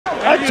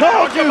I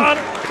told you.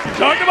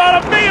 Talk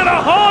about him being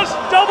a hoss.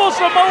 Double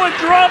Samoan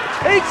drop.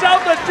 Takes out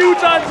the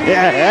dudes on TV.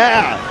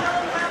 Yeah.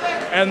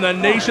 And the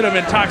nation of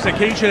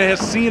Intoxication has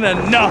seen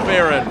enough,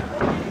 Aaron.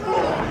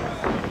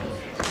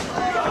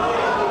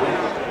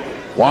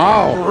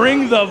 Wow.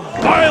 Bring the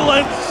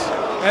violence.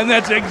 And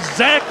that's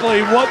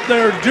exactly what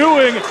they're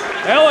doing.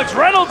 Alex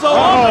Reynolds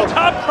along the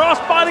top,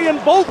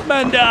 crossbodying both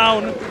men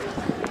down.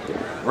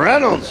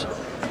 Reynolds,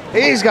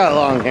 he's got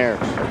long hair.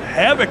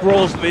 Havoc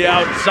rolls to the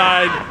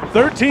outside.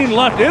 13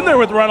 left in there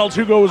with Reynolds,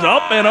 who goes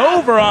up and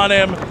over on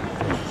him.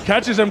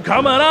 Catches him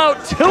coming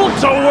out.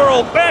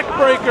 Tilt-a-whirl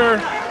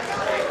backbreaker.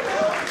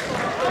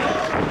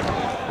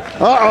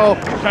 Uh-oh.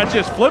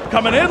 Catches Flip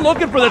coming in,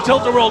 looking for the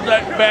tilt-a-whirl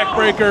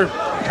backbreaker.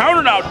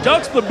 Countered out,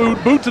 ducks the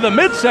boot. Boot to the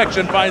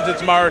midsection finds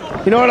its mark.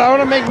 You know what? I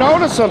want to make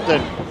note of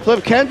something.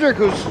 Flip Kendrick,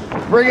 who's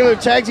regular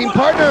tag team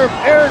partner of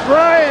Eric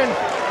Ryan.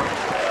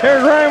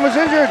 Eric Ryan was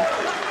injured.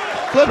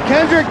 Flip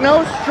Kendrick,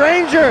 no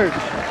strangers.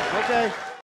 Okay.